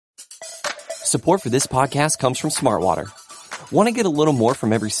Support for this podcast comes from Smartwater. Want to get a little more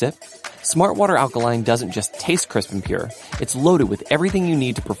from every sip? Smartwater Alkaline doesn't just taste crisp and pure. It's loaded with everything you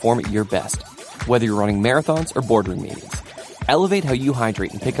need to perform at your best, whether you're running marathons or boardroom meetings. Elevate how you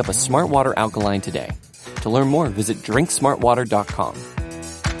hydrate and pick up a Smartwater Alkaline today. To learn more, visit drinksmartwater.com.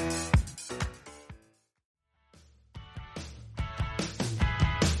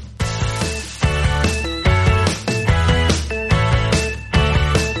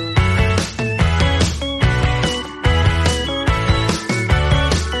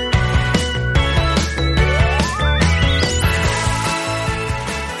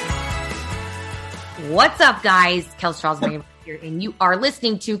 What's up, guys? Kelsey Charles here, and you are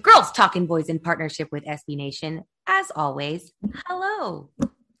listening to Girls Talkin Boys in partnership with SB Nation. As always, hello.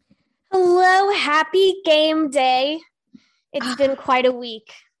 Hello, happy game day. It's been quite a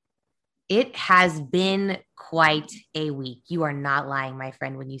week. It has been quite a week. You are not lying, my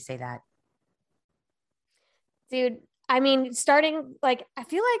friend, when you say that. Dude, I mean, starting, I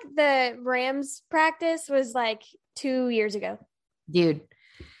feel like the Rams practice was 2 years ago. Dude.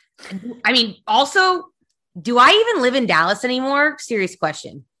 I mean, also, do I even live in Dallas anymore? Serious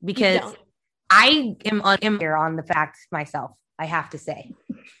question. Because I am here on the facts myself, I have to say.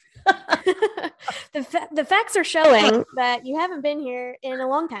 The facts are showing that you haven't been here in a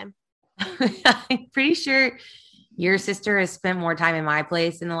long time. I'm pretty sure your sister has spent more time in my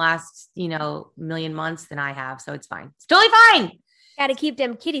place in the last, million months than I have. So it's fine. It's totally fine. Gotta keep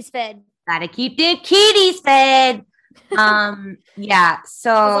them kitties fed. Yeah.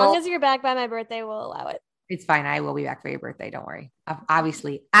 So as long as you're back by my birthday, we'll allow it. It's fine. I will be back for your birthday. Don't worry.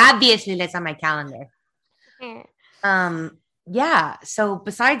 Obviously that's on my calendar. Yeah. So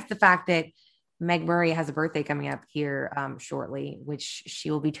besides the fact that Meg Murray has a birthday coming up here shortly, which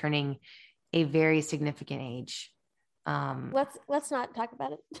she will be turning a very significant age. Let's not talk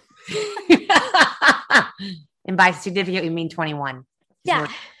about it. And by significant, we mean 21. Yeah.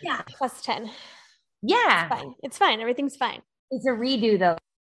 Plus 10. Yeah. It's fine. Everything's fine. It's a redo though.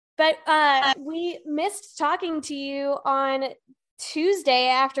 But we missed talking to you on Tuesday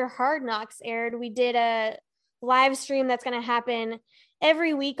after Hard Knocks aired. We did a live stream that's going to happen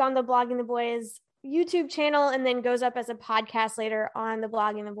every week on the Blogging the Boys YouTube channel and then goes up as a podcast later on the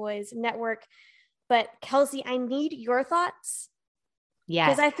Blogging the Boys network. But Kelsey, I need your thoughts.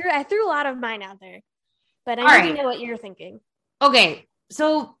 Yes. Because I threw a lot of mine out there, but I need to know what you're thinking. Okay.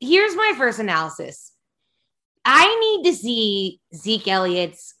 So here's my first analysis. I need to see Zeke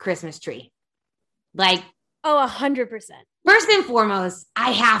Elliott's Christmas tree. 100%. First and foremost, I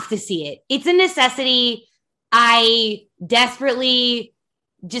have to see it. It's a necessity. I desperately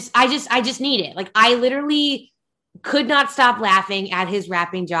I just need it. I literally could not stop laughing at his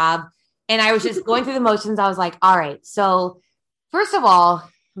rapping job. And I was just going through the motions. I was like, all right. So first of all,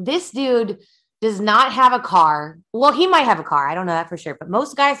 this dude does not have a car. Well, he might have a car. I don't know that for sure. But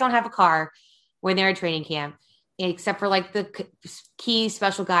most guys don't have a car when they're at training camp, except for the key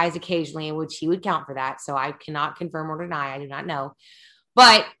special guys occasionally, in which he would count for that. So I cannot confirm or deny. I do not know.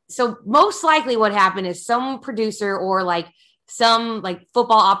 But so most likely what happened is some producer or some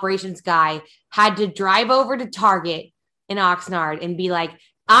football operations guy had to drive over to Target in Oxnard and be like,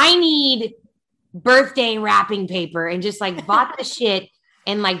 I need birthday wrapping paper, and just bought the shit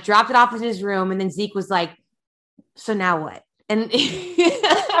and dropped it off in his room. And then Zeke was like, so now what? And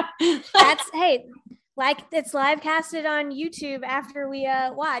it's live casted on YouTube after we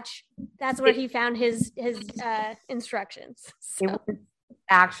watch. That's where he found his instructions. So. It was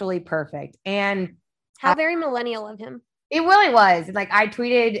actually perfect. And how very millennial of him. It really was. I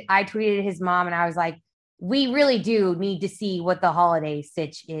tweeted his mom and I was like, we really do need to see what the holiday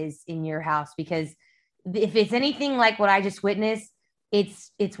stitch is in your house, because if it's anything like what I just witnessed,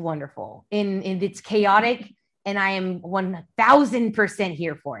 it's wonderful and it's chaotic. And I am 1000%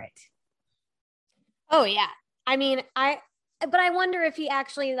 here for it. Oh yeah. I mean, but I wonder if he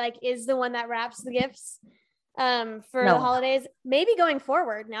actually is the one that wraps the gifts for the holidays. Maybe going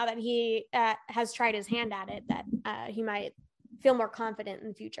forward, now that he has tried his hand at it, that he might feel more confident in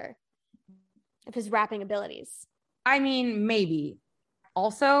the future of his rapping abilities. I mean, maybe.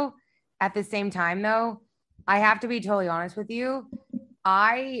 Also, at the same time though, I have to be totally honest with you.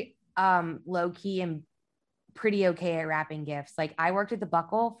 I low-key am pretty okay at wrapping gifts. I worked at the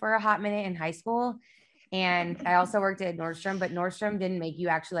Buckle for a hot minute in high school, and I also worked at Nordstrom, but Nordstrom didn't make you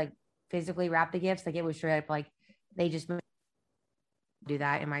actually physically wrap the gifts. It was straight up they just do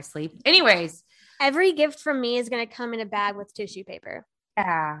that in my sleep. Anyways, every gift from me is going to come in a bag with tissue paper.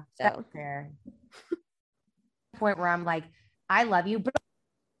 Yeah, so that's fair. Point where I'm like, I love you, but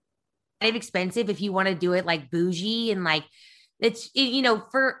it's expensive if you want to do it bougie and it's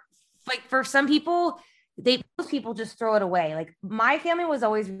for like for some people, most people just throw it away. Like my family was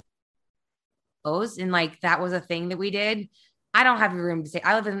always bows, and like that was a thing that we did. I don't have room to say.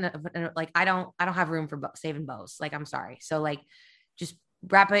 I live like I don't have room for saving bows. Like I'm sorry. So like just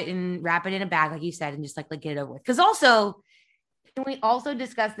wrap it in a bag, like you said, and just like get it over with. Because also, can we also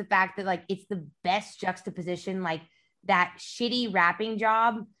discuss the fact that like it's the best juxtaposition, like that shitty wrapping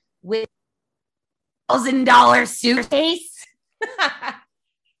job with $1,000 suitcase.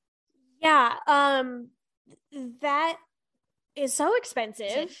 Yeah, that is so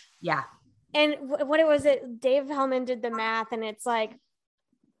expensive. Yeah. And what it was, Dave Hellman did the math, and it's like,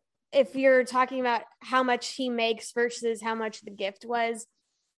 if you're talking about how much he makes versus how much the gift was,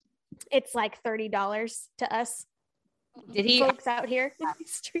 it's like $30 to us. Did he? Folks out here in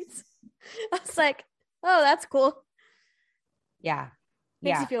these streets. I was like, oh, that's cool. Yeah.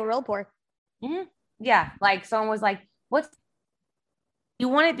 Makes you feel real poor. Mm-hmm. Yeah. Like someone was like, what's, you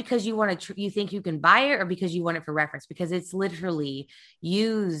want it because you want to, you think you can buy it, or because you want it for reference? Because it's literally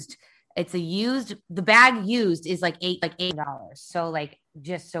used. It's the bag used is like $8. So like,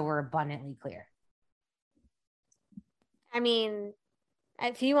 just so we're abundantly clear. I mean,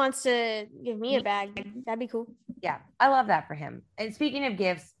 if he wants to give me a bag, that'd be cool. Yeah. I love that for him. And speaking of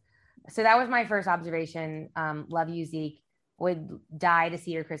gifts, so that was my first observation. Love you, Zeke. Would die to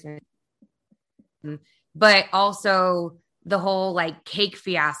see your Christmas. But also the whole like cake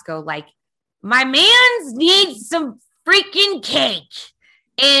fiasco, like my man's needs some freaking cake.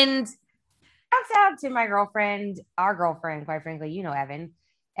 And shouts out to my girlfriend, our girlfriend, quite frankly,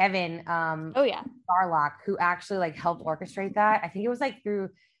 Evan, oh yeah, Starlock, who actually like helped orchestrate that. I think it was like through,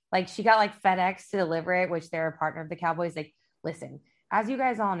 like she got like FedEx to deliver it, which they're a partner of the Cowboys. Like, listen, as you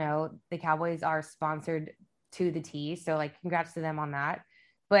guys all know, the Cowboys are sponsored to the T. So like, congrats to them on that.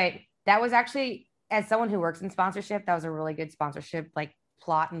 But that was actually, as someone who works in sponsorship, that was a really good sponsorship, like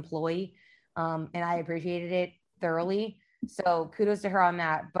plot and ploy. And I appreciated it thoroughly. So kudos to her on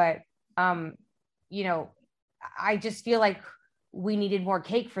that. But, I just feel like we needed more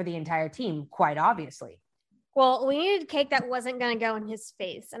cake for the entire team, quite obviously. Well, we needed cake that wasn't going to go in his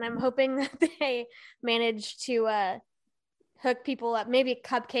face. And I'm hoping that they managed to hook people up. Maybe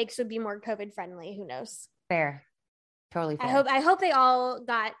cupcakes would be more COVID friendly. Who knows? Fair. Totally fair. I hope they all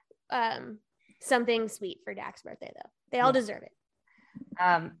got something sweet for Dak's birthday, though. They all deserve it.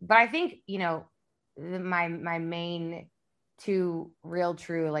 But I think, my main two real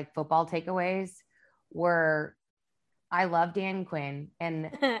true like football takeaways were, I love Dan Quinn, and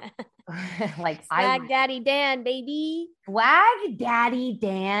like Swag Daddy Dan, baby. Swag Daddy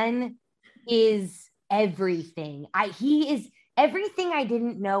Dan is everything. He is everything I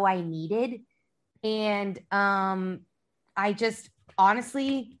didn't know I needed. And I just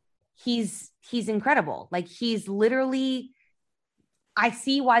honestly, he's incredible. Like he's literally, I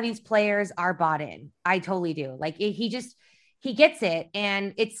see why these players are bought in. I totally do. Like he gets it.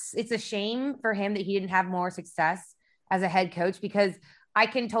 And it's a shame for him that he didn't have more success as a head coach, because I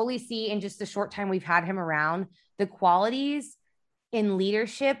can totally see in just the short time we've had him around, the qualities in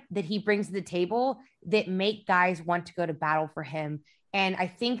leadership that he brings to the table that make guys want to go to battle for him. And I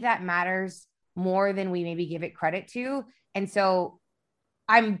think that matters more than we maybe give it credit to. And so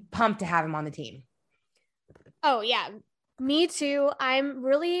I'm pumped to have him on the team. Oh yeah, me too. I'm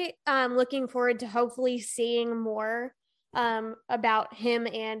really looking forward to hopefully seeing more about him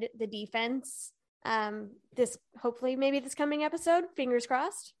and the defense. Maybe this coming episode, fingers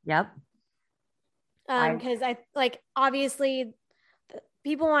crossed. Yep. Because I like, obviously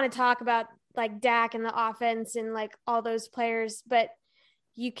people want to talk about like Dak and the offense and like all those players, but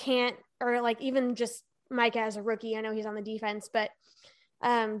you can't, or like even just Mike as a rookie. I know he's on the defense, but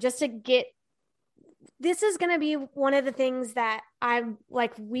just to get, this is going to be one of the things that I'm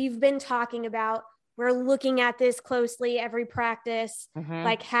like, we've been talking about. We're looking at this closely every practice. Mm-hmm.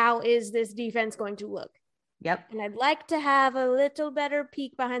 Like, how is this defense going to look? Yep. And I'd like to have a little better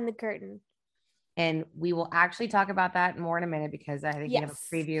peek behind the curtain. And we will actually talk about that more in a minute, because I think we have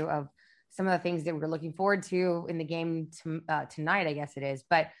a preview of some of the things that we're looking forward to in the game tonight, I guess it is.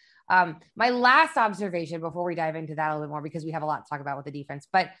 But my last observation before we dive into that a little bit more, because we have a lot to talk about with the defense,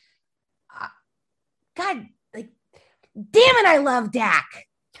 but God, like, damn it, I love Dak.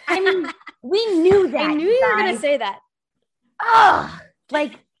 I mean, we knew that. I knew you were going to say that. Oh,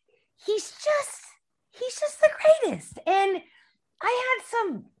 like he's just the greatest. And I had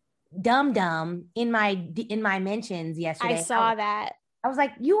some dumb in my mentions yesterday. I saw that. I was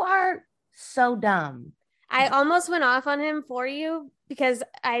like, you are so dumb. I almost went off on him for you, because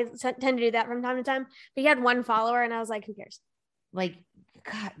I tend to do that from time to time. But he had one follower, and I was like, who cares? Like,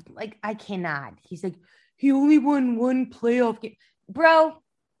 God, like I cannot. He's like, he only won one playoff game. Bro,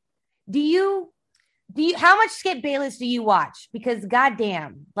 How much Skip Bayless do you watch? Because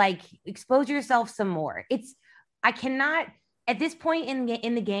goddamn, like expose yourself some more. I cannot at this point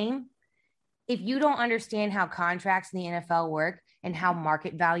in the game, if you don't understand how contracts in the NFL work and how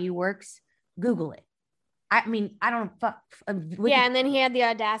market value works, Google it. I mean, I don't fuck. Yeah, and then he had the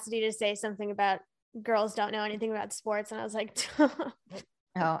audacity to say something about girls don't know anything about sports, and I was like,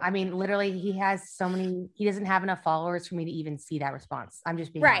 no, I mean, literally, he doesn't have enough followers for me to even see that response. I'm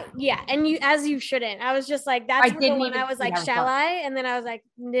just being right. honest. Yeah, and you shouldn't. I was just like, that's the one I was like, shall I? And then I was like,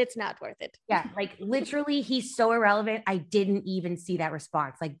 it's not worth it. Yeah, like literally, he's so irrelevant. I didn't even see that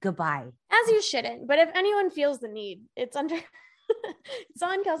response. Like, goodbye. As you shouldn't. But if anyone feels the need, it's under. It's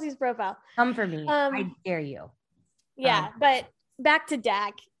on Kelsey's profile. Come for me. I dare you. Yeah, but back to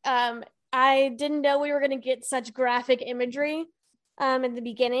Dak. I didn't know we were going to get such graphic imagery in the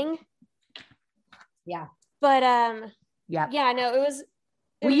beginning. Yeah. But yeah, no, it was.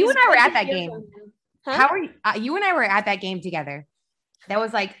 Well, you and I were at that game. Huh? How are you? You and I were at that game together. That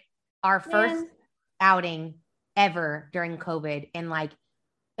was like our first outing ever during COVID,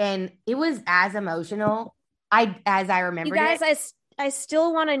 and it was as emotional. As I remember. You guys, I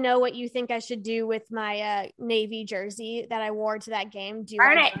still want to know what you think I should do with my Navy jersey that I wore to that game. Do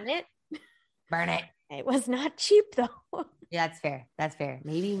burn I burn it? Burn it. It was not cheap though. Yeah, that's fair.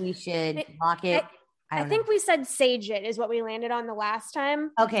 Maybe we should lock it. I think we said sage it is what we landed on the last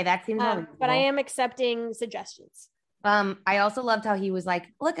time. Okay, that seems but I am accepting suggestions. I also loved how he was like,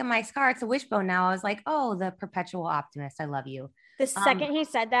 look at my scar, it's a wishbone now. I was like, oh, the perpetual optimist. I love you. The second he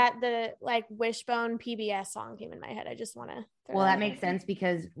said that, the like wishbone PBS song came in my head. I just want to. Well, that makes sense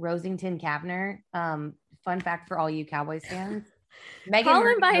because Rosington Kavner, fun fact for all you Cowboys fans. Call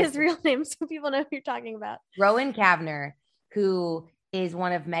him by his real name so people know who you're talking about. Rowan Kavner, who is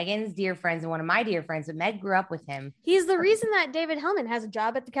one of Megan's dear friends and one of my dear friends, but Meg grew up with him. He's the reason that David Hellman has a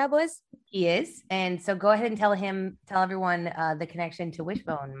job at the Cowboys. He is. And so go ahead and tell everyone the connection to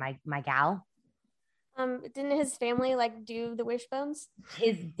Wishbone, my gal. Didn't his family like do the wishbones?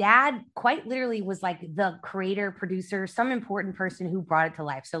 His dad quite literally was like the creator, producer, some important person who brought it to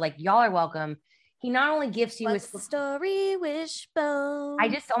life. So like, y'all are welcome. He not only gives you a story wishbone. I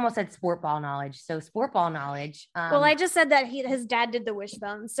just almost said sport ball knowledge. So sport ball knowledge. Well, I just said that his dad did the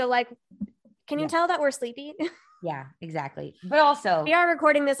wishbone. So like, can you tell that we're sleepy? Yeah, exactly. But also we are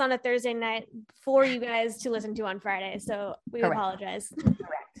recording this on a Thursday night for you guys to listen to on Friday. So we apologize.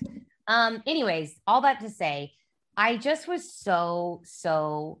 Correct. Anyways, all that to say, I just was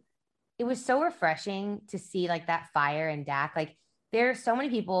it was so refreshing to see like that fire in Dak. Like there are so many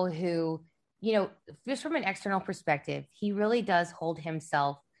people who, you know, just from an external perspective, he really does hold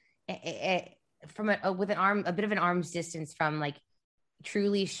himself from a bit of an arm's distance from like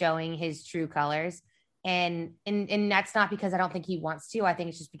truly showing his true colors. And that's not because I don't think he wants to. I think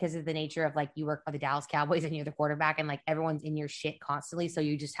it's just because of the nature of like you work for the Dallas Cowboys and you're the quarterback and like everyone's in your shit constantly. So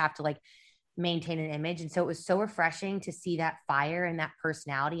you just have to like maintain an image. And so it was so refreshing to see that fire and that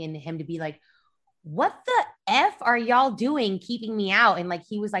personality and him to be like, what the F are y'all doing keeping me out? And like,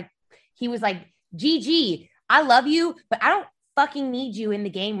 he was like, GG, I love you, but I don't fucking need you in the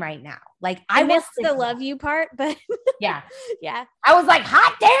game right now. Like I missed the love you part, but yeah. Yeah. I was like,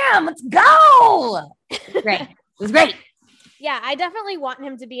 hot damn, let's go. Great. It was great. Yeah, I definitely want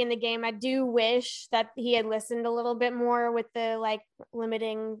him to be in the game. I do wish that he had listened a little bit more with the like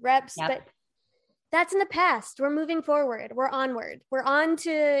limiting reps, but that's in the past. We're moving forward. We're onward. We're on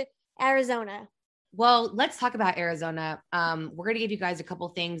to Arizona. Well, let's talk about Arizona. We're going to give you guys a couple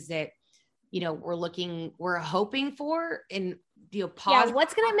things that, you know, we're hoping for and, you know, pause. Yeah,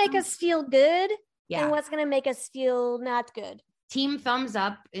 what's going to make us feel good and what's going to make us feel not good. Team thumbs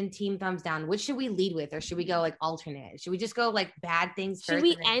up and team thumbs down. Which should we lead with, or should we go like alternate? Should we just go like bad things first? Should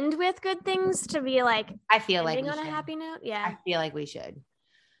we end with good things to be like? I feel like on a happy note. Yeah, I feel like we should.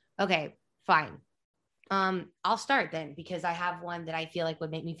 Okay, fine. I'll start then because I have one that I feel like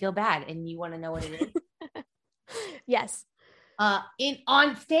would make me feel bad, and you want to know what it is? Yes.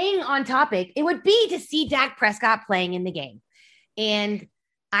 On staying on topic, it would be to see Dak Prescott playing in the game, and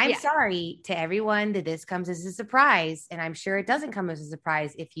I'm sorry to everyone that this comes as a surprise, and I'm sure it doesn't come as a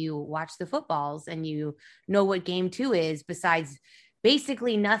surprise if you watch the footballs and you know what game 2 is, besides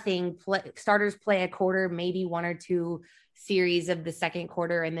basically nothing. Starters play a quarter, maybe 1 or 2 series of the second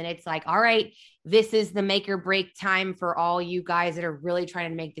quarter, and then it's like, all right, this is the make or break time for all you guys that are really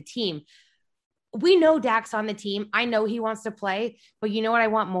trying to make the team. We know Dak's on the team. I know he wants to play, but you know what I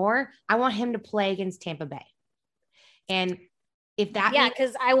want more? I want him to play against Tampa Bay. And if that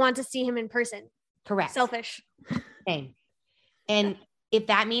because I want to see him in person. Correct. Selfish. Same. And if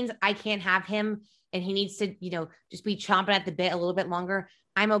that means I can't have him and he needs to, just be chomping at the bit a little bit longer,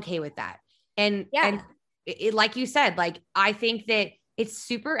 I'm okay with that. And it, like you said, like, I think that it's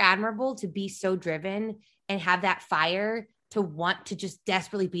super admirable to be so driven and have that fire to want to just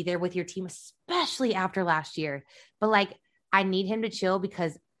desperately be there with your team, especially after last year. But like, I need him to chill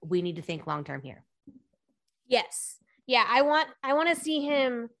because we need to think long-term here. Yes. Yeah. I want to see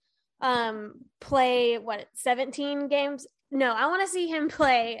him play 17 games. No, I want to see him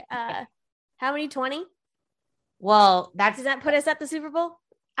play how many? 20? Well, does that put us at the Super Bowl?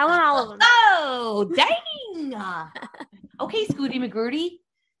 I want all of them. Oh, dang. Okay, Scooty McGroody.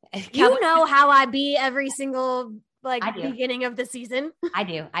 You know how I be every single beginning of the season. I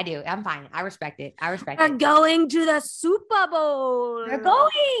do. I'm fine. I respect it. We're going to the Super Bowl. We're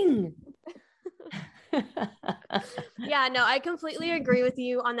going. Yeah, no, I completely agree with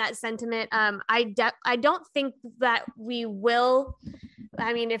you on that sentiment. I don't think that we will.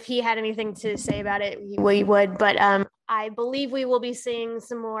 I mean, if he had anything to say about it, we would. But I believe we will be seeing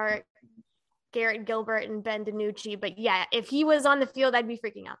some more Garrett Gilbert and Ben DiNucci. But yeah, if he was on the field, I'd be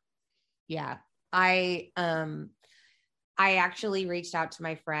freaking out. Yeah, I actually reached out to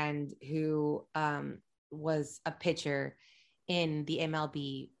my friend who was a pitcher in the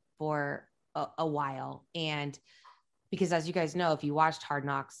MLB for a while. And because, as you guys know, if you watched Hard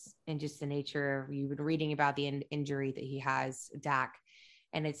Knocks and just the nature of, you've been reading about the injury that he has, Dak,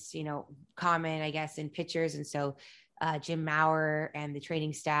 and it's, common, I guess, in pitchers. And so Jim Maurer and the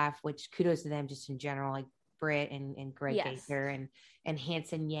training staff, which kudos to them just in general, like Britt and Greg Baker and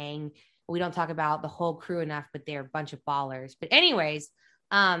Hanson Yang. We don't talk about the whole crew enough, but they're a bunch of ballers. But anyways,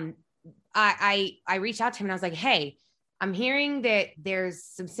 I reached out to him and I was like, hey, I'm hearing that there's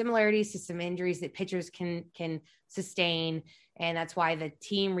some similarities to some injuries that pitchers can sustain. And that's why the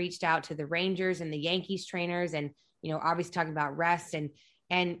team reached out to the Rangers and the Yankees trainers and, obviously talking about rest.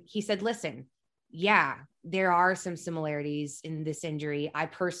 And he said, listen, yeah, there are some similarities in this injury. I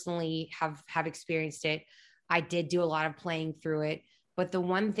personally have experienced it. I did do a lot of playing through it. But the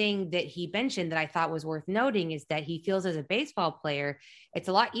one thing that he mentioned that I thought was worth noting is that he feels as a baseball player, it's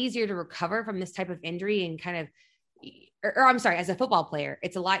a lot easier to recover from this type of injury and kind of, or I'm sorry, as a football player,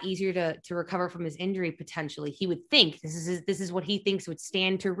 it's a lot easier to recover from his injury. Potentially, he would think this is what he thinks would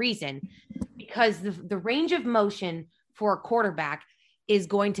stand to reason, because the range of motion for a quarterback is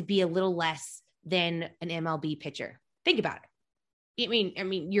going to be a little less than an MLB pitcher. Think about it. I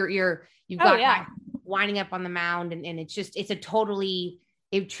mean, you've got winding up on the mound and it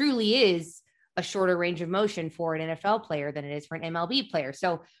truly is a shorter range of motion for an NFL player than it is for an MLB player.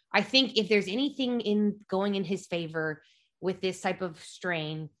 So I think if there's anything going in his favor with this type of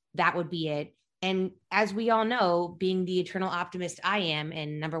strain, that would be it. And as we all know, being the eternal optimist I am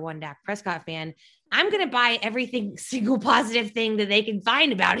and number one Dak Prescott fan, I'm going to buy everything single positive thing that they can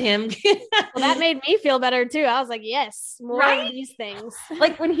find about him. Well, that made me feel better too. I was like, yes, more of these things.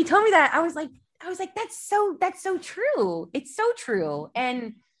 Like when he told me that, I was like, that's so true. It's so true.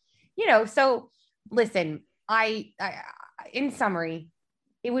 And, so listen, I in summary,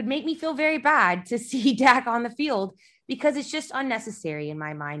 it would make me feel very bad to see Dak on the field because it's just unnecessary in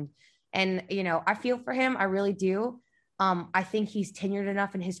my mind. And, I feel for him. I really do. I think he's tenured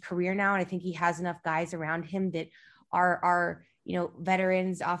enough in his career now. And I think he has enough guys around him that are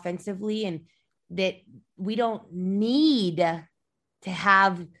veterans offensively, and that we don't need to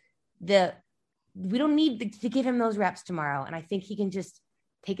give him those reps tomorrow. And I think he can just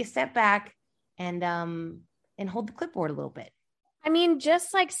take a step back and hold the clipboard a little bit. I mean,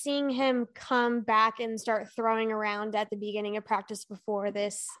 just like seeing him come back and start throwing around at the beginning of practice before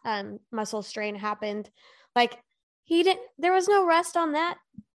this muscle strain happened, like there was no rest on that.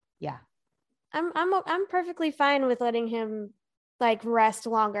 Yeah. I'm perfectly fine with letting him like rest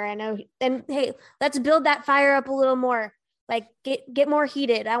longer. I know. And hey, let's build that fire up a little more. Like get more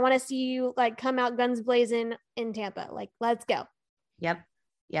heated. I want to see you like come out guns blazing in Tampa. Like, let's go. Yep.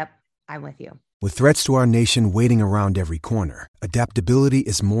 I'm with you. With threats to our nation waiting around every corner, adaptability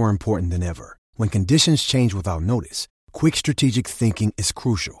is more important than ever. When conditions change without notice, quick strategic thinking is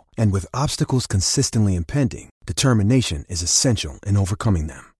crucial. And with obstacles consistently impending, determination is essential in overcoming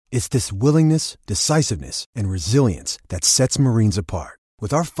them. It's this willingness, decisiveness, and resilience that sets Marines apart.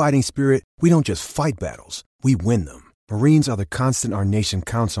 With our fighting spirit, we don't just fight battles, we win them. Marines are the constant our nation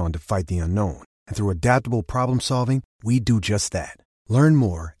counts on to fight the unknown. And through adaptable problem solving, we do just that. Learn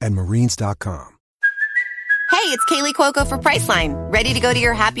more at marines.com. Hey, it's Kaylee Cuoco for Priceline. Ready to go to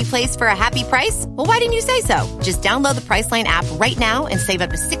your happy place for a happy price? Well, why didn't you say so? Just download the Priceline app right now and save up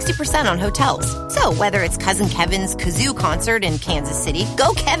to 60% on hotels. So whether it's Cousin Kevin's Kazoo Concert in Kansas City,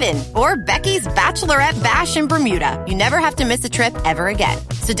 go Kevin, or Becky's Bachelorette Bash in Bermuda, you never have to miss a trip ever again.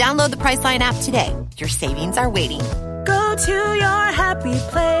 So download the Priceline app today. Your savings are waiting. Go to your happy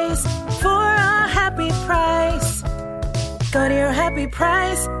place for a happy price. Go to your happy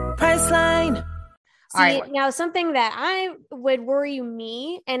price, Priceline. See, now something that I would worry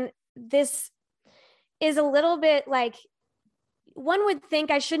me, and this is a little bit like, one would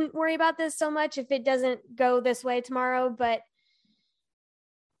think I shouldn't worry about this so much if it doesn't go this way tomorrow, but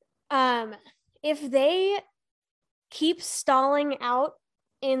if they keep stalling out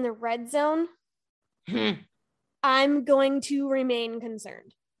in the red zone, I'm going to remain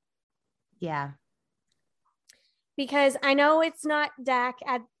concerned. Yeah. Because I know it's not Dak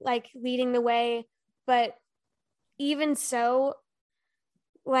at like leading the way, but even so,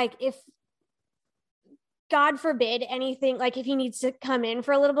 like if God forbid anything, like if he needs to come in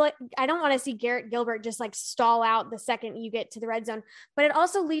for a little bit, I don't want to see Garrett Gilbert just like stall out the second you get to the red zone. But it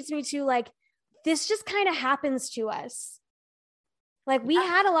also leads me to like, this just kind of happens to us. Like we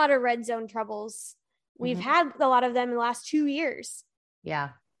had a lot of red zone troubles. We've had a lot of them in the last 2 years. Yeah.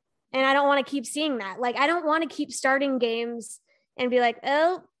 And I don't want to keep seeing that. Like, I don't want to keep starting games and be like,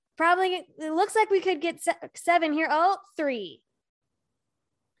 oh, probably it looks like we could get 7 here. Oh, 3.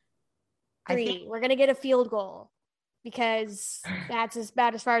 We're going to get a field goal because that's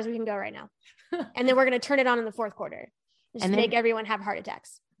about as far as we can go right now. And then we're going to turn it on in the fourth quarter and just make everyone have heart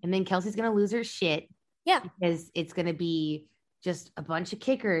attacks. And then Kelsey's going to lose her shit. Yeah. Because it's going to be just a bunch of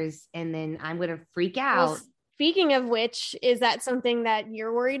kickers. And then I'm going to freak out. Well, speaking of which, is that something that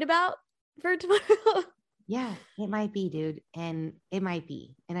you're worried about for tomorrow? Yeah, it might be, dude. And it might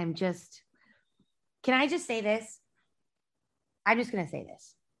be. And can I just say this? I'm just going to say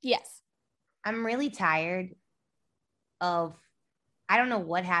this. Yes. I'm really tired of, I don't know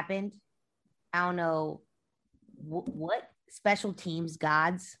what happened. I don't know what special teams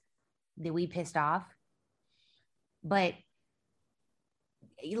gods that we pissed off. But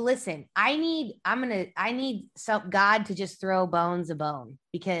listen, I need some God to just throw Bones a bone,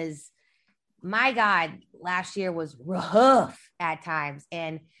 because my God last year was rough at times,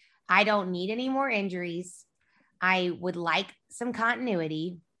 and I don't need any more injuries. I would like some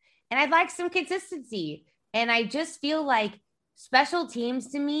continuity, and I'd like some consistency. And I just feel like special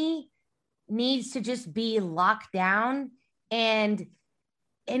teams to me needs to just be locked down and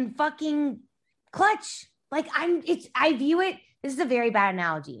fucking clutch. Like I view it, this is a very bad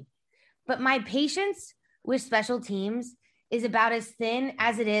analogy, but my patience with special teams is about as thin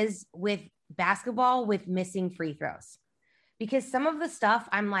as it is with basketball with missing free throws, because some of the stuff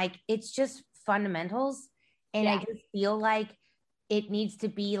I'm like, it's just fundamentals. And I just feel like it needs to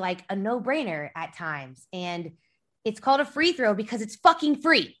be like a no-brainer at times. And it's called a free throw because it's fucking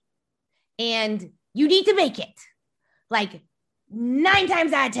free. And you need to make it like 9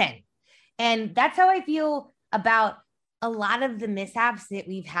 times out of 10. And that's how I feel about a lot of the mishaps that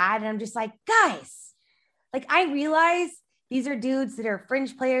we've had. And I'm just like, guys, like I realize these are dudes that are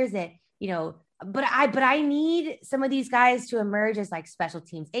fringe players that, you know, but I need some of these guys to emerge as like special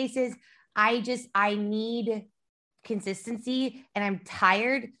teams aces. I need consistency, and I'm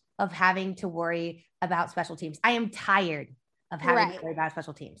tired of having to worry about special teams. I am tired of having to worry about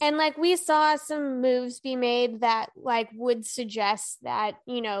special teams. And like we saw some moves be made that like would suggest that,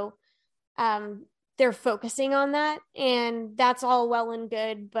 you know, they're focusing on that, and that's all well and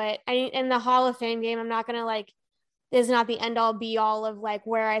good. But in the Hall of Fame game, I'm not going to like, this is not the end all be all of like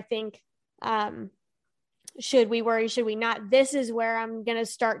where I think, should we worry? Should we not? This is where I'm going to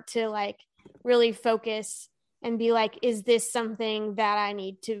start to like really focus and be like, is this something that I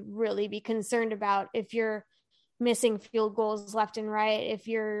need to really be concerned about? If you're missing field goals left and right, if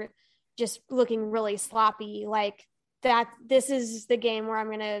you're just looking really sloppy, like that, this is the game where I'm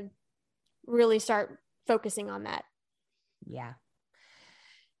going to really start focusing on that. Yeah.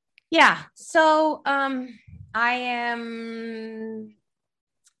 So, I'm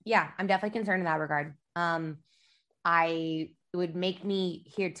definitely concerned in that regard. It would make me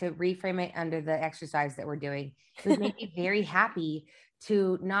here to reframe it under the exercise that we're doing. It would make me very happy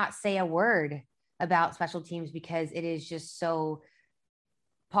to not say a word about special teams, because it is just so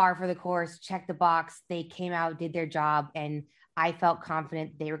par for the course, check the box. They came out, did their job, and I felt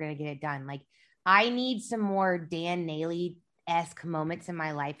confident they were going to get it done. Like I need some more Dan Naley-esque moments in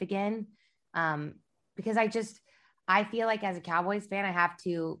my life again. Because I feel like as a Cowboys fan, I have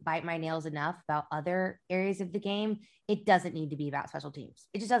to bite my nails enough about other areas of the game. It doesn't need to be about special teams.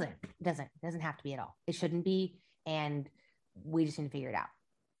 It just doesn't. It doesn't have to be at all. It shouldn't be. And we just need to figure it out.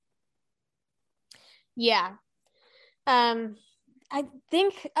 Yeah. I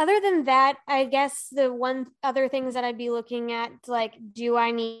think other than that, I guess the one other things that I'd be looking at, like, do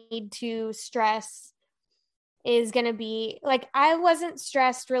I need to stress is going to be like, I wasn't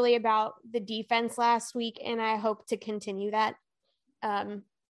stressed really about the defense last week, and I hope to continue that.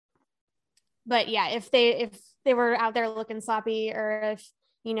 But yeah, if they were out there looking sloppy, or if,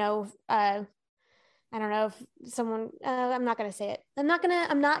 I don't know if someone, I'm not going to say it. I'm not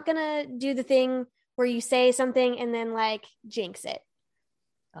going to do the thing where you say something and then like jinx it.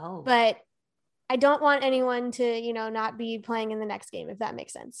 Oh, but I don't want anyone to, not be playing in the next game, if that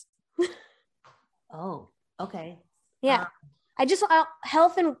makes sense. Oh, okay. Yeah. I just want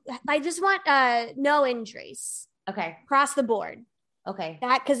health, and I just want no injuries. Okay. Across the board. Okay.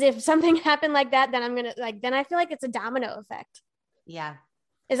 That, because if something happened like that, then I'm going to then I feel like it's a domino effect. Yeah.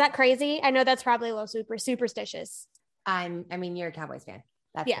 Is that crazy? I know that's probably a little superstitious. I mean, you're a Cowboys fan.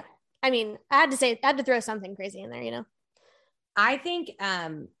 That's yeah. Cool. I mean, I had to throw something crazy in there, I think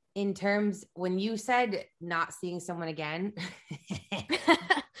in terms, when you said not seeing someone again,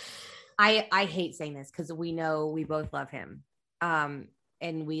 I hate saying this because we know we both love him. And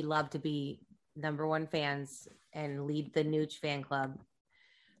we love to be number one fans and lead the Nooch fan club.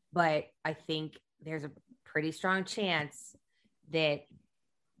 But I think there's a pretty strong chance that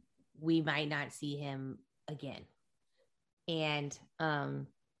we might not see him again. And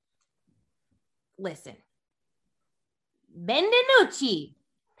listen, Ben DiNucci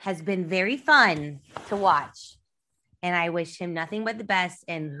has been very fun to watch, and I wish him nothing but the best.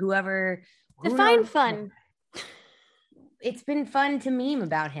 And define fun. It's been fun to meme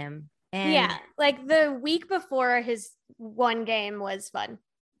about him. And yeah, like the week before his one game was fun.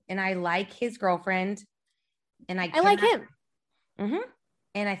 And I like his girlfriend, and I like him. Mm-hmm.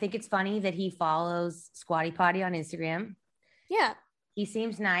 And I think it's funny that he follows Squatty Potty on Instagram. Yeah, he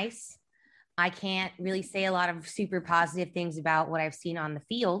seems nice. I can't really say a lot of super positive things about what I've seen on the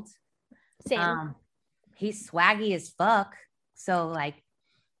field. Same. He's swaggy as fuck. So like,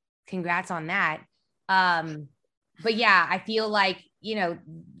 congrats on that. But yeah, I feel like,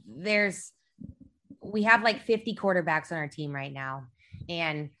 we have like 50 quarterbacks on our team right now.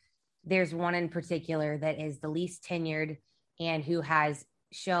 And there's one in particular that is the least tenured and who has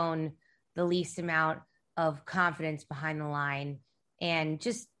shown the least amount of confidence behind the line. And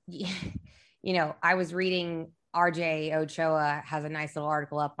just, I was reading RJ Ochoa has a nice little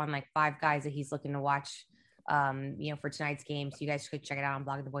article up on like 5 guys that he's looking to watch, for tonight's game. So you guys could check it out on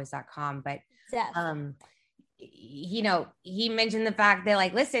bloggingtheboys.com. But, he mentioned the fact that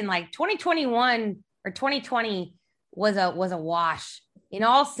like, listen, like 2021 or 2020 was a wash in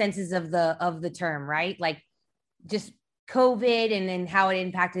all senses of the term, right? Like just COVID and then how it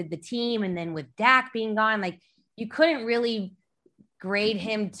impacted the team. And then with Dak being gone, like you couldn't really grade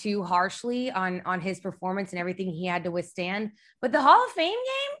him too harshly on his performance and everything he had to withstand. But the Hall of Fame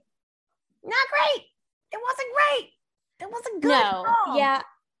game, not great. It wasn't great. It wasn't good. No. Yeah.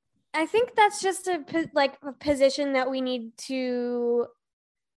 I think that's just a position that we need to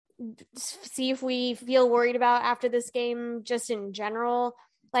see if we feel worried about after this game, just in general.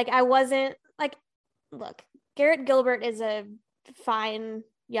 Like I wasn't like, look, Garrett Gilbert is a fine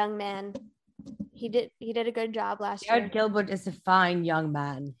young man. He did a good job last year. Garrett Gilbert is a fine young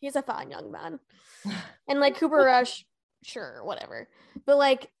man. He's a fine young man. And like Cooper Rush, sure, whatever. But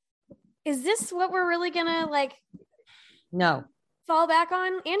like, is this what we're really gonna like? No. Fall back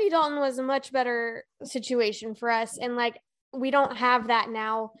on? Andy Dalton was a much better situation for us, and like we don't have that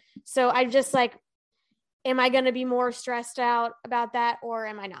now. So I just like, am I going to be more stressed out about that, or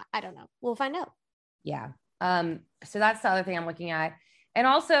am I not? I don't know. We'll find out. Yeah. So that's the other thing I'm looking at. And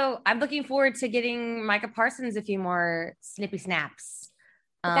also I'm looking forward to getting Micah Parsons a few more snippy snaps.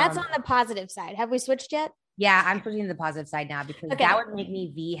 That's on the positive side. Have we switched yet? Yeah, I'm switching to the positive side now because that would make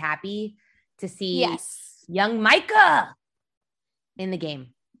me happy to see young Micah in the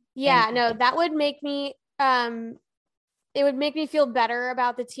game. Yeah, no, that would make me it would make me feel better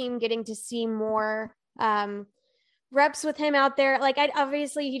about the team getting to see more reps with him out there. Like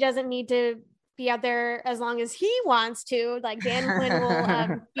obviously he doesn't need to be out there as long as he wants to. Like Dan Quinn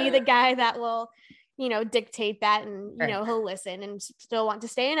will be the guy that will, dictate that, and he'll listen and still want to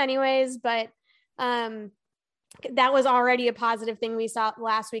stay in anyways. But that was already a positive thing we saw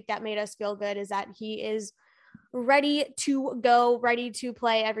last week that made us feel good, is that he is ready to go, ready to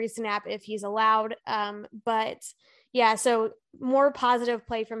play every snap if he's allowed. But Yeah, so more positive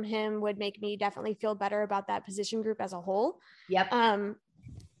play from him would make me definitely feel better about that position group as a whole. Yep. I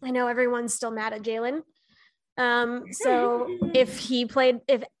know everyone's still mad at Jalen. So if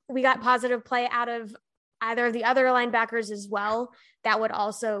we got positive play out of either of the other linebackers as well, that would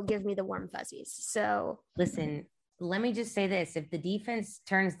also give me the warm fuzzies. So listen, let me just say this. If the defense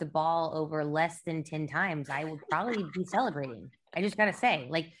turns the ball over less than 10 times, I will probably be celebrating. I just got to say,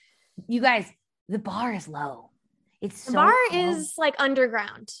 like, you guys, the bar is low. It's the so bar low. is like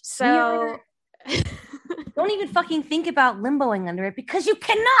underground. So don't even fucking think about limboing under it because you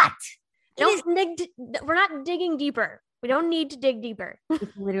cannot. We're not digging deeper. We don't need to dig deeper.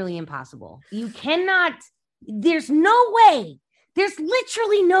 It's literally impossible. You cannot. There's no way. There's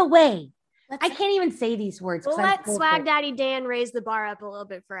literally no way. I can't even say these words. We'll let Swag Daddy Dan raise the bar up a little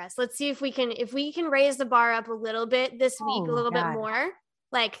bit for us. Let's see if we can raise the bar up a little bit this week, a little bit more,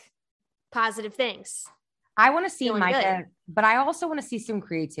 like positive things. I want to see Micah, but I also want to see some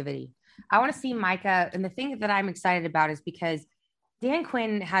creativity. I want to see Micah. And the thing that I'm excited about is because Dan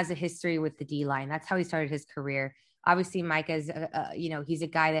Quinn has a history with the D-line. That's how he started his career. Obviously, Micah's, he's a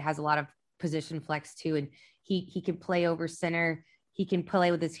guy that has a lot of position flex too. And he can play over center. He can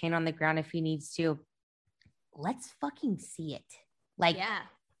play with his hand on the ground if he needs to. Let's fucking see it. Like,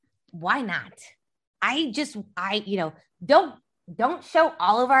 why not? Don't show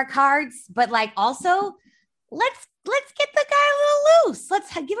all of our cards, but like also let's get the guy a little loose.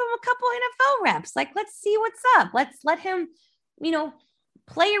 Let's give him a couple NFL reps. Like, let's see what's up. Let's let him,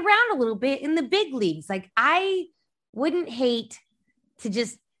 play around a little bit in the big leagues. Like, I wouldn't hate to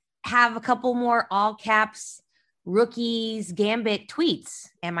just have a couple more all caps Rookies Gambit tweets.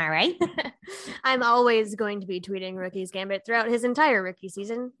 Am I right? I'm always going to be tweeting Rookies Gambit throughout his entire rookie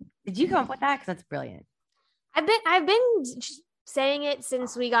season. Did you come up with that? Because that's brilliant. I've been saying it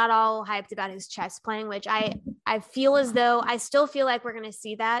since we got all hyped about his chess playing, which I feel as though I still feel like we're going to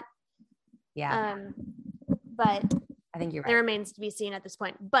see that. Yeah. But I think you're right. It remains to be seen at this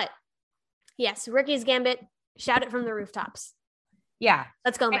point. But yes, Rookies Gambit, shout it from the rooftops. Yeah.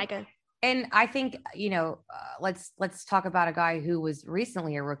 Let's go, Micah. And I think, let's talk about a guy who was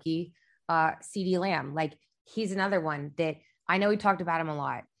recently a rookie, CeeDee Lamb. Like, he's another one that I know we talked about him a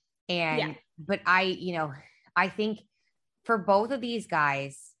lot. But I think for both of these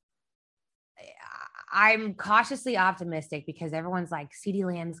guys, I'm cautiously optimistic because everyone's like, CeeDee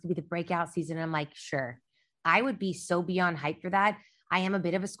Lamb is going to be the breakout season. And I'm like, sure. I would be so beyond hyped for that. I am a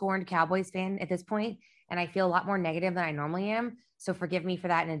bit of a scorned Cowboys fan at this point, and I feel a lot more negative than I normally am. So forgive me for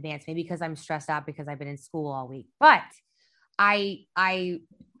that in advance, maybe because I'm stressed out because I've been in school all week. But I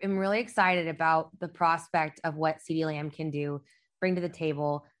am really excited about the prospect of what CeeDee Lamb can bring to the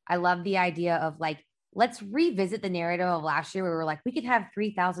table. I love the idea of like, let's revisit the narrative of last year where we were like, we could have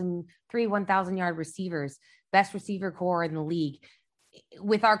 1,000-yard receivers, best receiver core in the league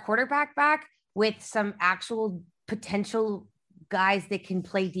with our quarterback back, with some actual potential guys that can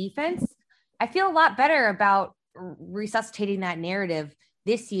play defense. I feel a lot better about resuscitating that narrative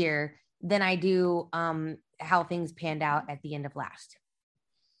this year than I do how things panned out at the end of last.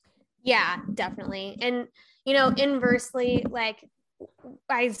 Yeah, definitely. And, inversely, like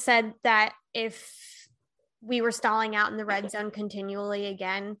I said that if we were stalling out in the red zone continually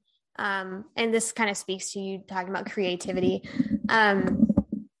again, and this kind of speaks to you talking about creativity,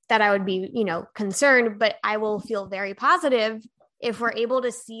 that I would be, concerned, but I will feel very positive if we're able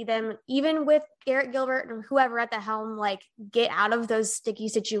to see them, even with Garrett Gilbert and whoever at the helm, like get out of those sticky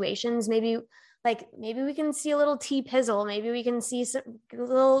situations. Maybe we can see a little T Pizzle. Maybe we can see some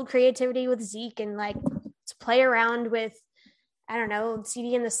little creativity with Zeke and like to play around with, I don't know,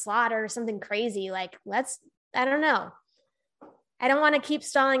 CD in the slot or something crazy. Like, I don't know. I don't want to keep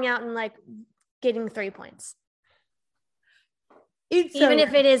stalling out and like getting 3 points. Even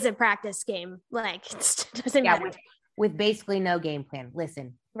if it is a practice game, like it doesn't matter. With basically no game plan.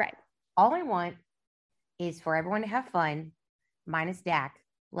 Listen, right. All I want is for everyone to have fun, minus Dak.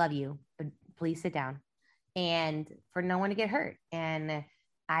 Love you, but please sit down. And for no one to get hurt. And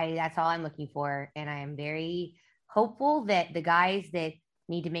that's all I'm looking for. And I am very hopeful that the guys that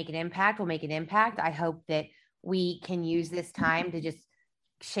need to make an impact will make an impact. I hope that we can use this time to just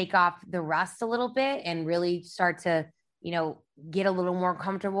shake off the rust a little bit and really start to, get a little more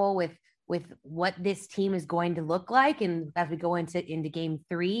comfortable with what this team is going to look like. And as we go into game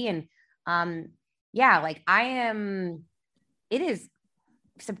 3 and it is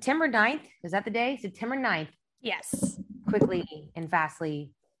September 9th. Is that the day? September 9th. Yes. Quickly and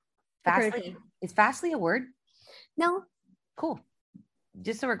fastly. Is fastly a word? No. Cool.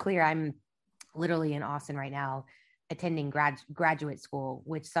 Just so we're clear, I'm literally in Austin right now. attending graduate school,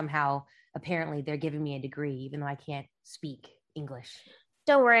 which somehow apparently they're giving me a degree, even though I can't speak English.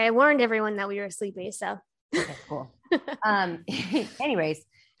 Don't worry. I warned everyone that we were sleepy. So okay, cool. Anyways,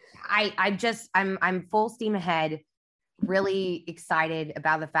 I'm full steam ahead. Really excited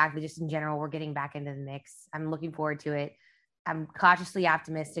about the fact that just in general, we're getting back into the mix. I'm looking forward to it. I'm cautiously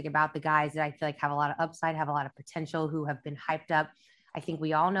optimistic about the guys that I feel like have a lot of upside, have a lot of potential, who have been hyped up. I think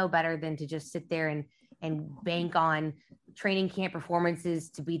we all know better than to just sit there and bank on training camp performances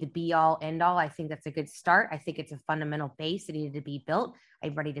to be the be all end all. I think that's a good start. I think it's a fundamental base that needed to be built.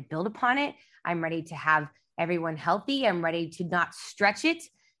 I'm ready to build upon it. I'm ready to have everyone healthy. I'm ready to not stretch it.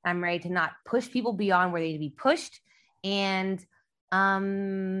 I'm ready to not push people beyond where they need to be pushed. And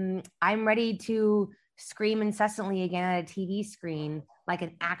I'm ready to scream incessantly again at a TV screen like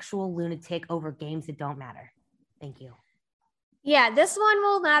an actual lunatic over games that don't matter. Thank you. Yeah, this one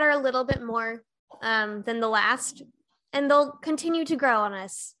will matter a little bit more than the last, and they'll continue to grow on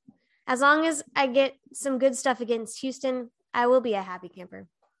us. As long as I get some good stuff against Houston, I will be a happy camper.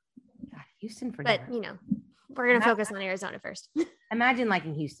 God, Houston for But, we're going to focus on Arizona first. Imagine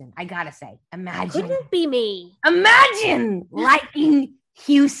liking Houston. I got to say, imagine. Couldn't be me. Imagine liking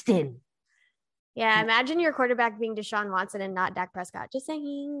Houston. Yeah, imagine your quarterback being Deshaun Watson and not Dak Prescott. Just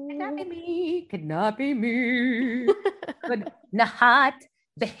saying. Could not be me. Could not be me. Could not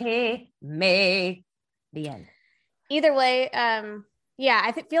be me. The end. Either way,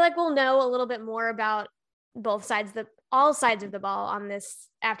 I feel like we'll know a little bit more about all sides of the ball on this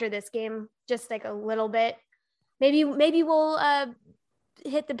after this game, just like a little bit. Maybe we'll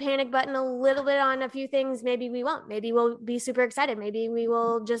hit the panic button a little bit on a few things. Maybe we won't. Maybe we'll be super excited. Maybe we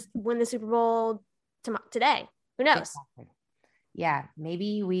will just win the Super Bowl today. Who knows? Exactly. Yeah,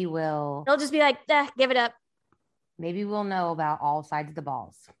 maybe we will. They'll just be like, give it up. Maybe we'll know about all sides of the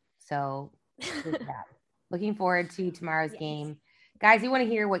balls. So looking forward to tomorrow's game. Guys, you want to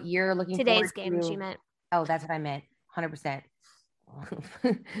hear what you're looking Today's forward game, to? she meant. Oh, that's what I meant. 100%.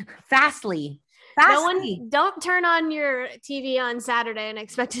 Fastly. Don't turn on your TV on Saturday and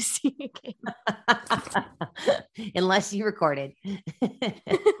expect to see a game. Unless you recorded.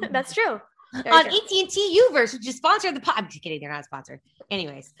 That's true. On AT&T Uverse, which is sponsored the pod. I'm just kidding. They're not a sponsor.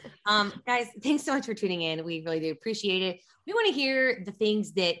 Anyways, guys, thanks so much for tuning in. We really do appreciate it. We want to hear the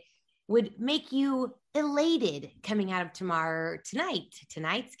things that would make you elated coming out of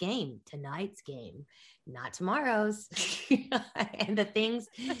tonight's game, not tomorrow's, and the things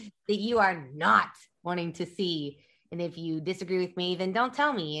that you are not wanting to see. And if you disagree with me, then don't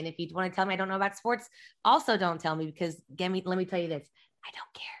tell me. And if you want to tell me I don't know about sports, also don't tell me, because let me tell you this. I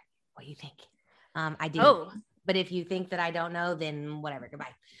don't care what you think. I do. Oh. But if you think that I don't know, then whatever.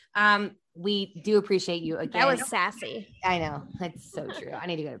 Goodbye. We do appreciate you again. That was sassy. I know. That's so true. I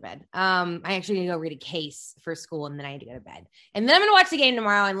need to go to bed. I actually need to go read a case for school, and then I need to go to bed. And then I'm going to watch the game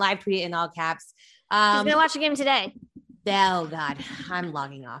tomorrow and live tweet it in all caps. She's going to watch the game today. Oh God, I'm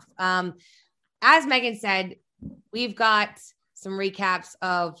logging off. As Megan said, we've got some recaps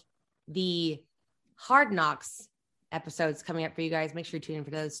of the Hard Knocks episodes coming up for you guys. Make sure you tune in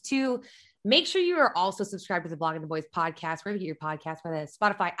for those too. Make sure you are also subscribed to the Talkin Boys podcast, wherever you get your podcast, whether it's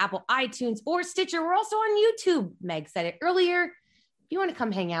Spotify, Apple, iTunes, or Stitcher. We're also on YouTube. Meg said it earlier. If you want to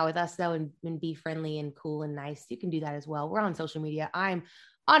come hang out with us, though, and be friendly and cool and nice, you can do that as well. We're on social media. I'm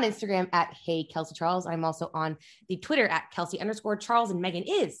on Instagram at Hey Kelsey Charles. I'm also on the Twitter at Kelsey_Charles, and Megan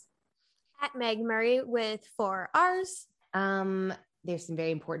is at Meg Murray with 4 R's. There's some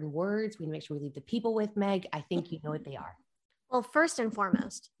very important words we need to make sure we leave the people with, Meg. I think you know what they are. Well, first and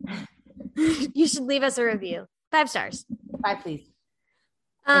foremost, you should leave us a review. 5 stars. 5, please.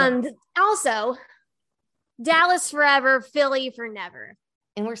 Also, Dallas forever, Philly for never.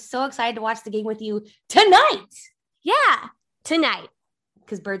 And we're so excited to watch the game with you tonight. Yeah, tonight.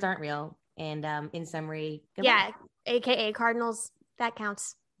 Because birds aren't real. And in summary, goodbye. Yeah, AKA Cardinals. That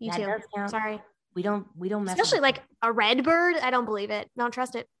counts. You that too. Does count. Sorry. We don't mess Especially with like a red bird. I don't believe it. Don't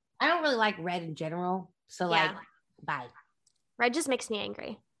trust it. I don't really like red in general. So bye. Red just makes me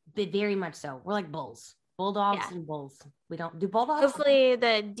angry. But very much so. We're like bulls. Bulldogs and bulls. We don't do bulldogs. Hopefully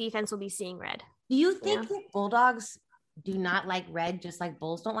the defense will be seeing red. Do you think that bulldogs do not like red just like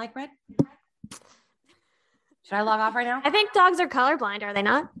bulls don't like red? Should I log off right now? I think dogs are colorblind, are they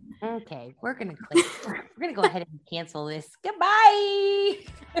not? Okay, we're gonna go ahead and cancel this. Goodbye.